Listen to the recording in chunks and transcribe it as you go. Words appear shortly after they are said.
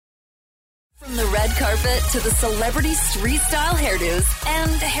From the red carpet to the celebrity street style hairdos and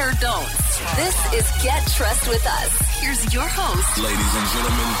hair don'ts. This is Get Dressed with Us. Here's your host, ladies and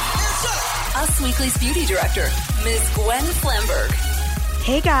gentlemen, Us Weekly's beauty director, Ms. Gwen Flamberg.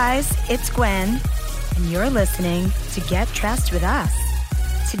 Hey guys, it's Gwen, and you're listening to Get Dressed with Us.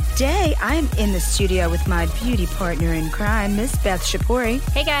 Today, I'm in the studio with my beauty partner in crime, Miss Beth Shapori.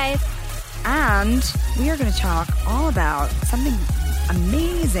 Hey guys. And we are going to talk all about something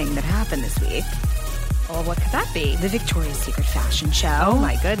amazing that happened this week. Well, what could that be? The Victoria's Secret fashion show. Oh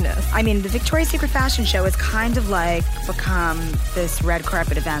my goodness. I mean, the Victoria's Secret fashion show has kind of like become this red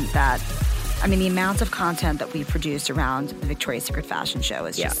carpet event that, I mean, the amount of content that we produced around the Victoria's Secret fashion show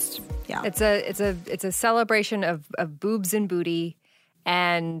is just, yeah. It's a celebration of boobs and booty.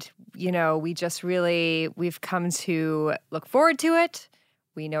 And, you know, we've come to look forward to it.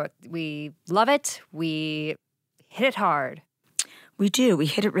 We know it. We love it. We hit it hard. We do. We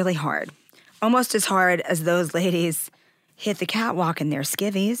hit it really hard. Almost as hard as those ladies hit the catwalk in their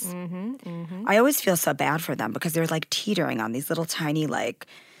skivvies. Mm-hmm, mm-hmm. I always feel so bad for them because they're like teetering on these little tiny, like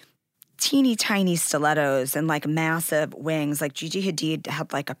teeny tiny stilettos and like massive wings. Like Gigi Hadid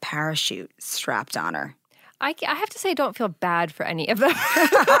had like a parachute strapped on her. I have to say I don't feel bad for any of them.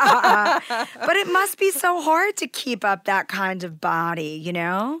 But it must be so hard to keep up that kind of body, you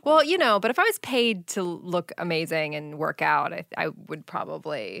know? Well, you know, but if I was paid to look amazing and work out, I would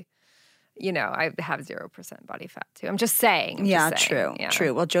probably, you know, I have 0% body fat too. I'm just saying.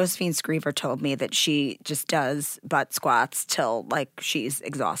 True. Well, Josephine Screever told me that she just does butt squats till like she's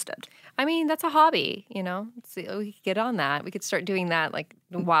exhausted. I mean, that's a hobby, you know. We could get on that. We could start doing that like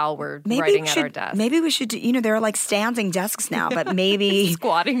while we're writing at our desk. Maybe we should do, you know, there are like standing desks now, but maybe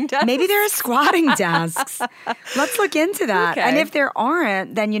squatting desks. Maybe there are squatting desks. Let's look into that. Okay. And if there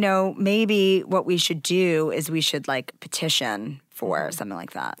aren't, then, you know, maybe what we should do is we should like petition for something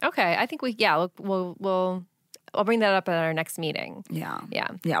like that. Okay. I think we'll I'll bring that up at our next meeting. Yeah. Yeah.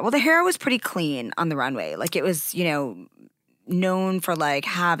 Yeah. Well, the hair was pretty clean on the runway. Like it was, you know, known for like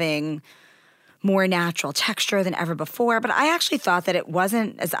having more natural texture than ever before. But I actually thought that it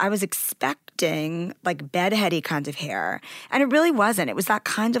wasn't as I was expecting, like bedheady kind of hair. And it really wasn't. It was that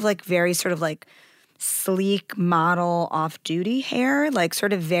kind of like very sort of like sleek model off-duty hair, like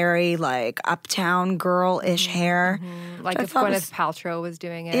sort of very like uptown girl-ish hair. Mm-hmm. Like if Gwyneth Paltrow was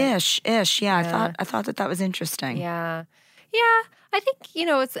doing it. Ish. Yeah. I thought that was interesting. Yeah. Yeah. I think, you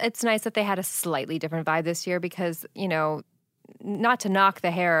know, it's nice that they had a slightly different vibe this year because, you know, not to knock the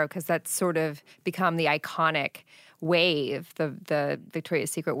hair because that's sort of become the iconic wave, the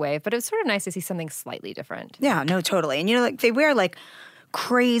Victoria's Secret wave, but it was sort of nice to see something slightly different. Yeah, no, totally. And, you know, like they wear like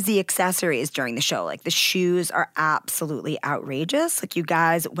crazy accessories during the show. Like the shoes are absolutely outrageous. Like you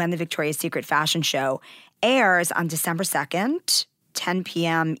guys, when the Victoria's Secret fashion show airs on December 2nd, 10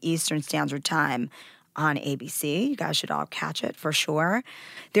 p.m. Eastern Standard Time, on ABC. You guys should all catch it for sure.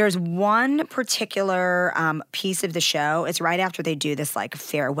 There's one particular piece of the show. It's right after they do this like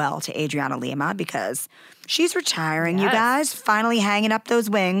farewell to Adriana Lima because she's retiring, you guys. Finally hanging up those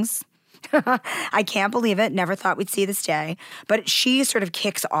wings. I can't believe it. Never thought we'd see this day. But she sort of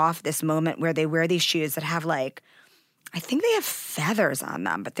kicks off this moment where they wear these shoes that have like, I think they have feathers on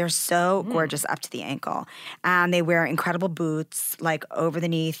them, but they're so gorgeous up to the ankle. And they wear incredible boots, like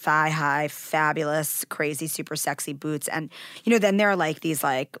over-the-knee, thigh-high, fabulous, crazy, super sexy boots. And, you know, then there are like these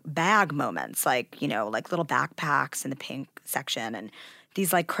like bag moments, like, you know, like little backpacks in the pink section and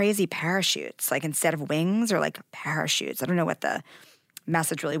these like crazy parachutes. Like instead of wings or like parachutes. I don't know what the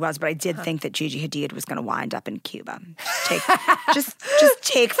message really was, but I did think that Gigi Hadid was going to wind up in Cuba. Just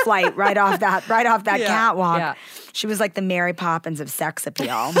take flight right off that catwalk. Yeah. She was like the Mary Poppins of sex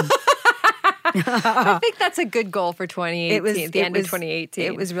appeal. I think that's a good goal for 2018, the end of 2018.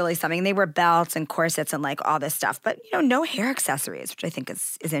 It was really something. They were belts and corsets and like all this stuff, but you know, no hair accessories, which I think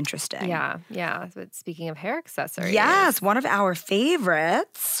is interesting. Yeah. But speaking of hair accessories. Yes, one of our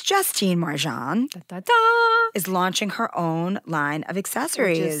favorites, Justine Marjan, is launching her own line of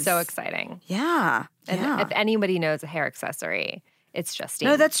accessories. Which is so exciting. Yeah. And if anybody knows a hair accessory, it's Justine.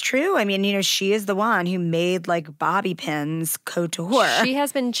 No, that's true. I mean, you know, she is the one who made like bobby pins couture. She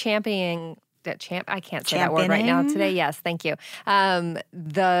has been championing I can't say that word right now today. Yes, thank you.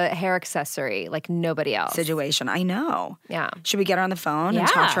 The hair accessory, like nobody else. Situation. I know. Yeah. Should we get her on the phone and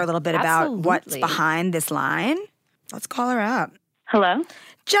talk to her a little bit about what's behind this line? Let's call her up. Hello?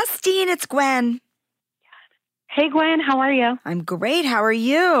 Justine, it's Gwen. Hey, Gwen. How are you? I'm great. How are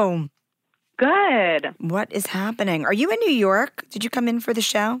you? Good. What is happening? Are you in New York? Did you come in for the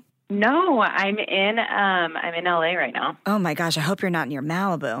show? No, I'm in LA right now. Oh my gosh, I hope you're not near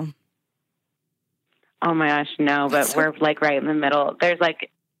Malibu. Oh my gosh, no, but we're like right in the middle. There's like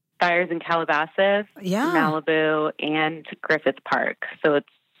fires in Calabasas, Malibu, and Griffith Park. So it's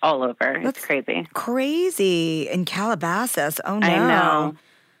all over. It's crazy. Crazy. In Calabasas. Oh, no. I know.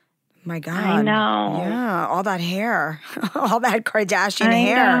 My God. I know. Yeah, all that hair. All that Kardashian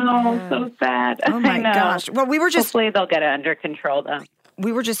hair. I know. So sad. Oh, my gosh. Well, hopefully they'll get it under control, though.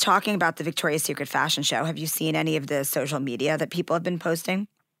 We were just talking about the Victoria's Secret fashion show. Have you seen any of the social media that people have been posting?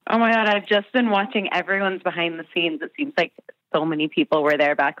 Oh, my God. I've just been watching everyone's behind the scenes. It seems like so many people were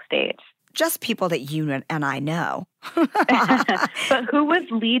there backstage. Just people that you and I know. But who was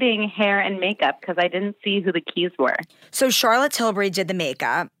leading hair and makeup? Because I didn't see who the keys were. So Charlotte Tilbury did the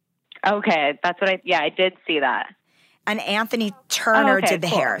makeup. Okay, that's what I did see that. And Anthony Turner did the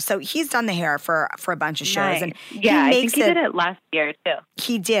hair. So he's done the hair for a bunch of shows. Nice. And I think he did it last year, too.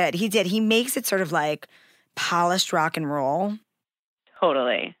 He did. He makes it sort of like polished rock and roll.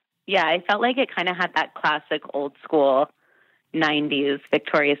 Totally. Yeah, I felt like it kind of had that classic old school 90s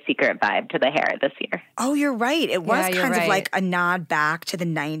Victoria's Secret vibe to the hair this year. Oh, you're right. It was kind of like a nod back to the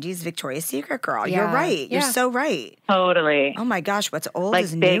 90s Victoria's Secret girl. Yeah. You're right. You're so right. Totally. Oh my gosh, what's old like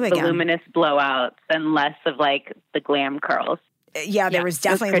is big, new again. voluminous blowouts and less of like the glam curls. Yeah, there was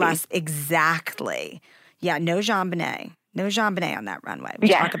definitely less. Exactly. Yeah, no JonBenet. No JonBenet on that runway. We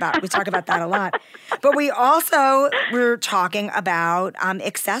talk about that a lot. But we're talking about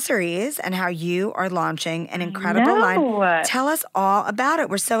accessories and how you are launching an incredible line. Tell us all about it.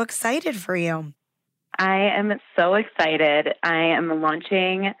 We're so excited for you. I am so excited. I am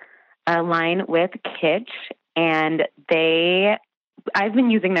launching a line with Kitsch, and I've been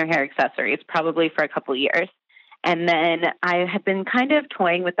using their hair accessories probably for a couple of years. And then I have been kind of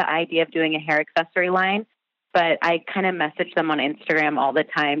toying with the idea of doing a hair accessory line. But I kind of message them on Instagram all the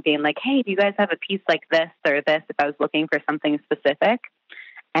time being like, hey, do you guys have a piece like this or this if I was looking for something specific?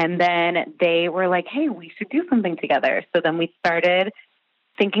 And then they were like, hey, we should do something together. So then we started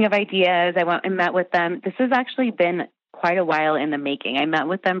thinking of ideas. I went and met with them. This has actually been quite a while in the making. I met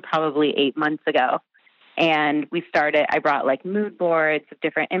with them probably 8 months ago. And I brought like mood boards of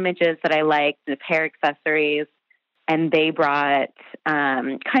different images that I liked, of hair accessories. And they brought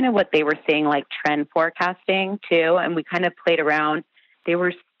kind of what they were seeing, like trend forecasting too. And we kind of played around. They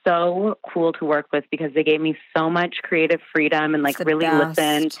were so cool to work with because they gave me so much creative freedom and like really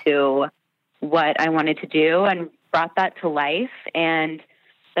listened to what I wanted to do and brought that to life. And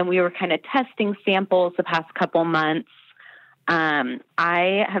then we were kind of testing samples the past couple months.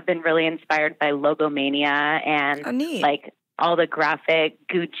 I have been really inspired by Logomania and like all the graphic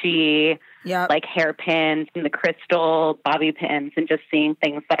Gucci, like hairpins and the crystal bobby pins, and just seeing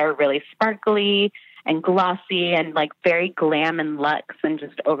things that are really sparkly and glossy and like very glam and luxe and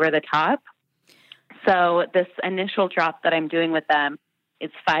just over the top. So this initial drop that I'm doing with them is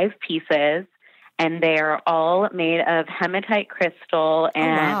 5 pieces, and they're all made of hematite crystal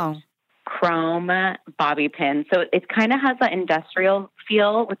and chrome bobby pins. So it kind of has that industrial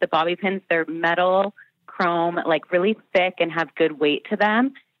feel with the bobby pins. They're metal, chrome, like really thick and have good weight to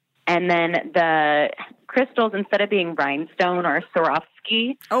them. And then the crystals, instead of being rhinestone or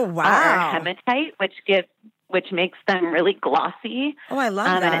Swarovski, are hematite, which makes them really glossy. Oh, I love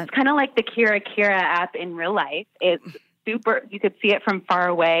that. And it's kind of like the Kira app in real life. It's super, you could see it from far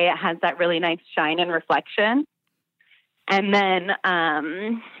away. It has that really nice shine and reflection. And then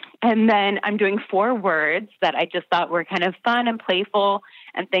I'm doing 4 words that I just thought were kind of fun and playful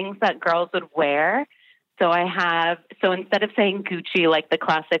and things that girls would wear. So instead of saying Gucci, like the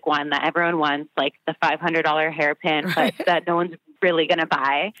classic one that everyone wants, like the $500 hairpin, but that no one's really going to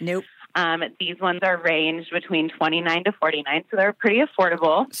buy. Nope. These ones are ranged between $29 to $49, so they're pretty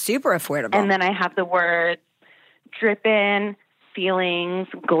affordable. Super affordable. And then I have the words drippin', feelings,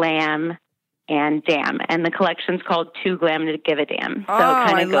 glam, and damn. And the collection's called Too Glam to Give a Damn. So it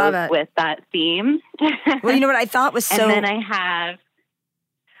kind of goes with that theme. Well, you know what I thought was so... And then I have...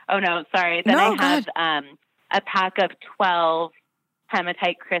 Oh, no, sorry. Then I have a pack of 12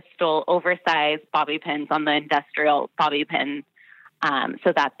 hematite crystal oversized bobby pins on the industrial bobby pins,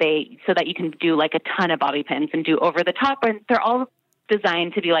 so that you can do like a ton of bobby pins and do over the top. And they're all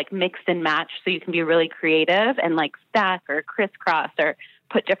designed to be like mixed and matched, so you can be really creative and like stack or crisscross or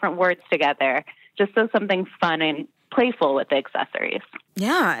put different words together, just so something fun and playful with the accessories.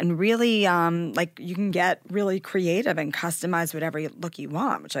 Yeah, and really, like you can get really creative and customize whatever look you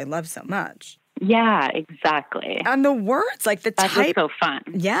want, which I love so much. Yeah, exactly. And the words, like the That's type. so fun.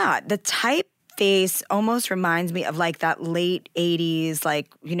 Yeah, the typeface almost reminds me of like that late 80s, like,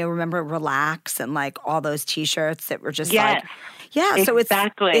 remember Relax and like all those T-shirts that were just like, Yeah, so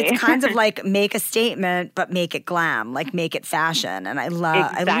Exactly. it's kind of like make a statement, but make it glam, like make it fashion. And I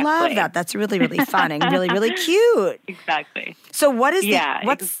love that. That's really, really fun and really, really cute. Exactly. So what's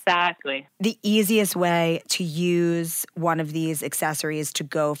exactly the easiest way to use one of these accessories to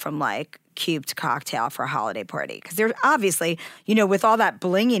go from like cube to cocktail for a holiday party? Because they're obviously, with all that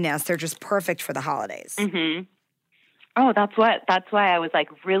blinginess, they're just perfect for the holidays. Mm-hmm. Oh, that's why I was like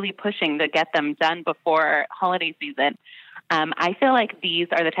really pushing to get them done before holiday season. I feel like these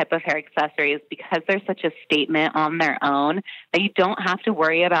are the type of hair accessories, because they're such a statement on their own, that you don't have to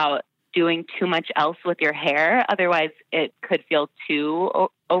worry about doing too much else with your hair. Otherwise, it could feel too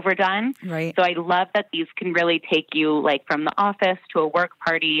overdone. Right. So I love that these can really take you like from the office to a work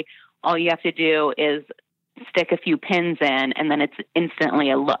party. All you have to do is stick a few pins in, and then it's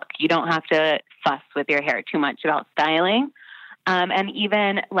instantly a look. You don't have to fuss with your hair too much about styling. And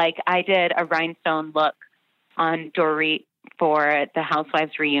even like I did a rhinestone look on Dorit for the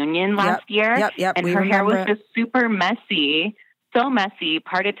Housewives reunion last year. Yep. And her hair was just super messy, so messy,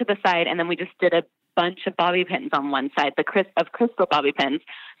 parted to the side. And then we just did a bunch of bobby pins on one side, of crystal bobby pins.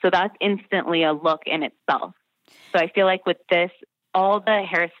 So that's instantly a look in itself. So I feel like with this, all the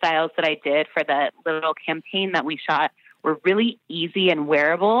hairstyles that I did for the little campaign that we shot were really easy and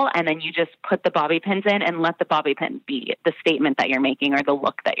wearable. And then you just put the bobby pins in and let the bobby pins be the statement that you're making or the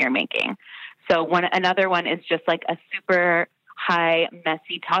look that you're making. So another one is just like a super high,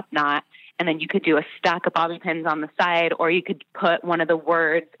 messy top knot. And then you could do a stack of bobby pins on the side, or you could put one of the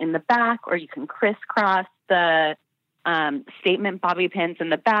words in the back, or you can crisscross the statement bobby pins in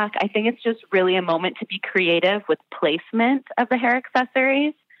the back. I think it's just really a moment to be creative with placement of the hair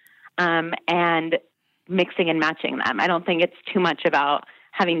accessories and mixing and matching them. I don't think it's too much about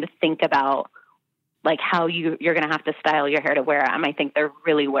having to think about like how you're going to have to style your hair to wear them. I think they're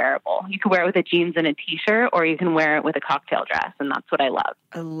really wearable. You can wear it with a jeans and a t-shirt, or you can wear it with a cocktail dress, and that's what I love.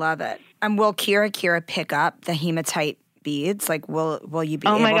 I love it. And will Kira pick up the hematite beads? Like, will you be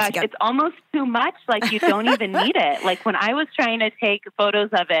able to get... Oh my gosh, it's almost too much. Like, you don't even need it. Like, when I was trying to take photos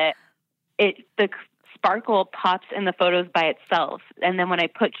of it, the sparkle pops in the photos by itself. And then when I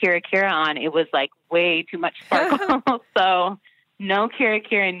put Kira on, it was like way too much sparkle. So no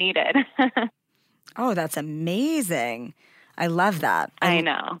Kira needed. Oh, that's amazing. I love that. I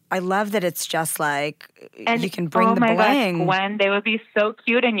know. I love that it's just like, and you can bring the bling. Gosh, Gwen, they would be so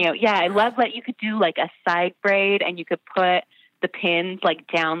cute in you. Yeah, I love that you could do like a side braid, and you could put the pins like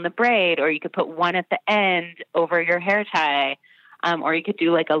down the braid, or you could put one at the end over your hair tie, or you could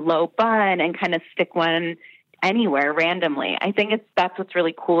do like a low bun and kind of stick one anywhere randomly. I think that's what's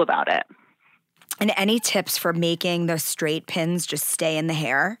really cool about it. And any tips for making those straight pins just stay in the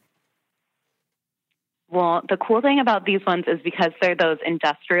hair? Well, the cool thing about these ones is because they're those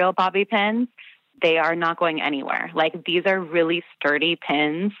industrial bobby pins, they are not going anywhere. Like, these are really sturdy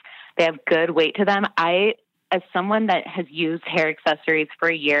pins. They have good weight to them. As someone that has used hair accessories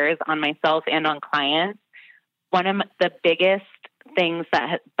for years on myself and on clients, one of the biggest things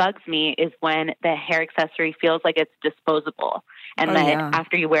that bugs me is when the hair accessory feels like it's disposable, and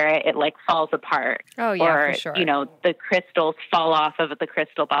after you wear it, it like falls apart. Oh yeah, or, for sure. The crystals fall off of the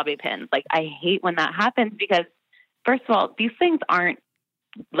crystal bobby pins. Like, I hate when that happens, because first of all, these things aren't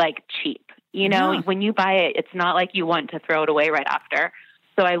like cheap. When you buy it, it's not like you want to throw it away right after.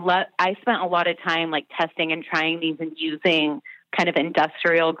 So I spent a lot of time like testing and trying these and using kind of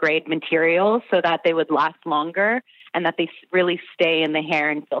industrial grade materials so that they would last longer and that they really stay in the hair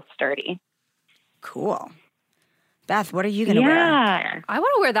and feel sturdy. Cool. Beth, what are you going to wear? I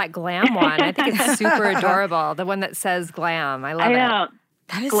want to wear that glam one. I think it's super adorable. The one that says glam. I love it.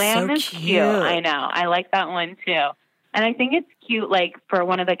 That is glam so is cute. I know. I like that one too. And I think it's cute, like for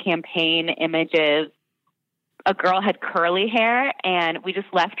one of the campaign images, a girl had curly hair, and we just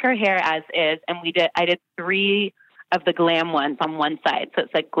left her hair as is, and I did 3 of the glam ones on one side. So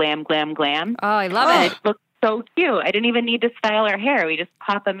it's like glam, glam, glam. Oh, I love it. It looked so cute. I didn't even need to style her hair. We just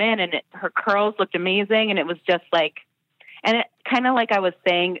pop them in, and her curls looked amazing. And it was just like, and it kind of like I was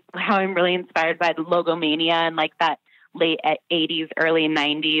saying, how I'm really inspired by the logomania and like that late 80s, early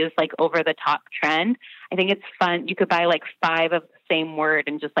 90s, like over the top trend. I think it's fun. You could buy like 5 of the same word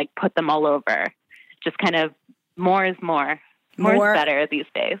and just like put them all over. Just kind of more is more. More is better these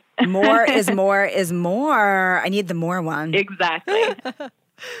days. More is more is more. I need the more one. Exactly.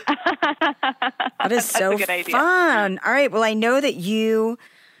 That is so fun. All right. Well, I know that you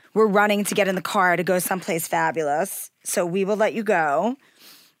were running to get in the car to go someplace fabulous, so we will let you go.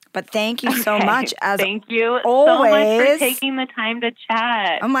 But thank you so much. Thank you always. So much for taking the time to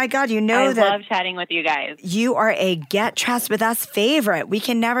chat. Oh my God, I love chatting with you guys. You are a Get Dressed With Us favorite. We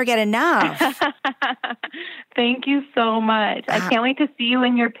can never get enough. Thank you so much. I can't wait to see you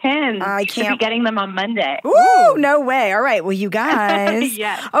in your pins. I Should can't. be getting them on Monday. Ooh, no way. All right. Well, you guys.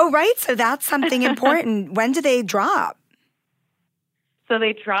 Yes. Oh, right. So that's something important. When do they drop? So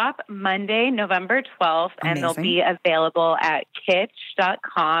they drop Monday, November 12th, and they'll Amazing. be available at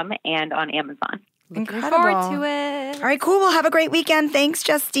kitsch.com and on Amazon. Looking forward to it. All right, cool. Well, have a great weekend. Thanks,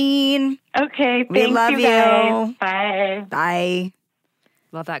 Justine. Okay, We thank love you guys. you. Bye. Bye.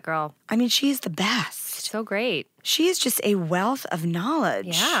 Love that girl. I mean, she's the best. So great. She is just a wealth of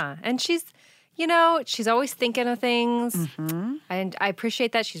knowledge. Yeah. And she's always thinking of things. Mm-hmm. And I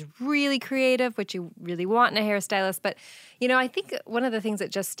appreciate that. She's really creative, which you really want in a hairstylist. But, I think one of the things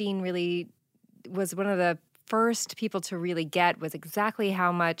that Justine really was one of the first people to really get was exactly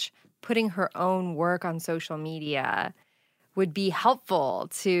how much putting her own work on social media would be helpful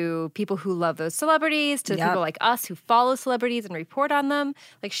to people who love those celebrities, to people like us who follow celebrities and report on them.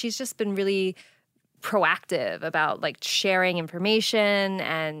 Like, she's just been really proactive about like sharing information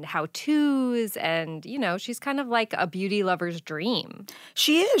and how-tos, and she's kind of like a beauty lover's dream.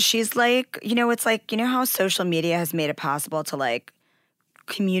 She is. She's like, it's like, how social media has made it possible to like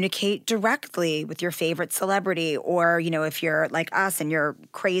communicate directly with your favorite celebrity, or, if you're like us and you're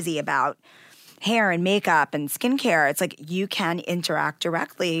crazy about hair and makeup and skincare, it's like you can interact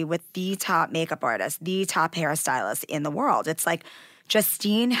directly with the top makeup artist, the top hairstylist in the world. It's like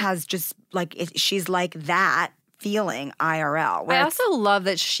Justine has just like, she's like that feeling IRL. I also love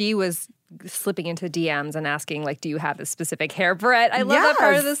that she was slipping into DMs and asking, like, do you have this specific hair, Brett? I love that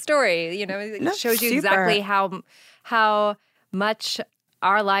part of the story. It shows you exactly how much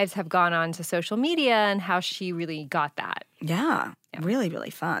our lives have gone on to social media and how she really got that. Yeah. Really,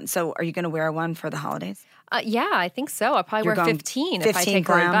 really fun. So are you going to wear one for the holidays? Yeah, I think so. I'll probably wear 15 if I take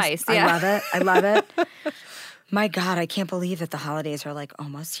her grams. advice. Yeah. I love it. My God, I can't believe that the holidays are like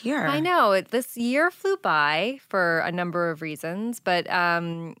almost here. I know. This year flew by for a number of reasons, but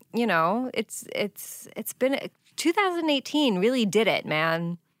it's been 2018 really did it,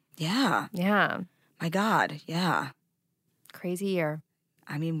 man. Yeah. Yeah. My God, yeah. Crazy year.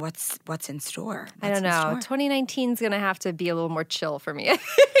 I mean, what's in store? I don't know. 2019 is going to have to be a little more chill for me.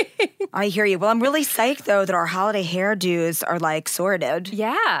 I hear you. Well, I'm really psyched, though, that our holiday hairdos are like sorted.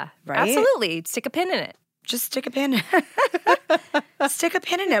 Yeah. Right? Absolutely. Stick a pin in it. Just stick a pin. Stick a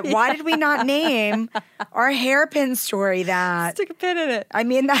pin in it. Why did we not name our hairpin story that? Stick a pin in it. I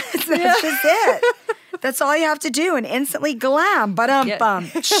mean, that's just it. That's all you have to do and instantly glam. Ba-dum-bum.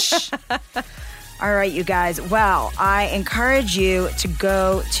 All right, you guys. Well, I encourage you to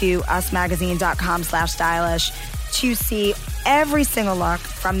go to usmagazine.com/stylish to see every single look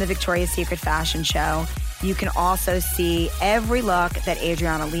from the Victoria's Secret fashion show. You can also see every look that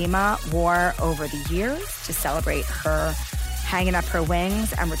Adriana Lima wore over the years to celebrate her hanging up her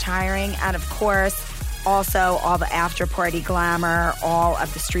wings and retiring. And of course, also all the after party glamour, all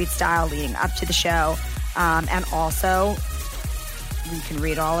of the street style leading up to the show. And also, you can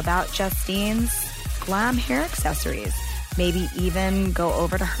read all about Justine's glam hair accessories. Maybe even go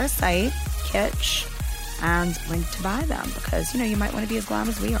over to her site, Kitsch, and link to buy them because, you might want to be as glam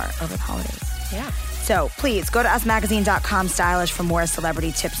as we are over the holidays. Yeah. So please go to usmagazine.com/stylish for more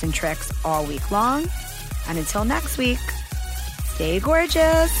celebrity tips and tricks all week long. And until next week, stay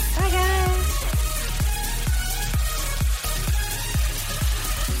gorgeous. Bye, guys.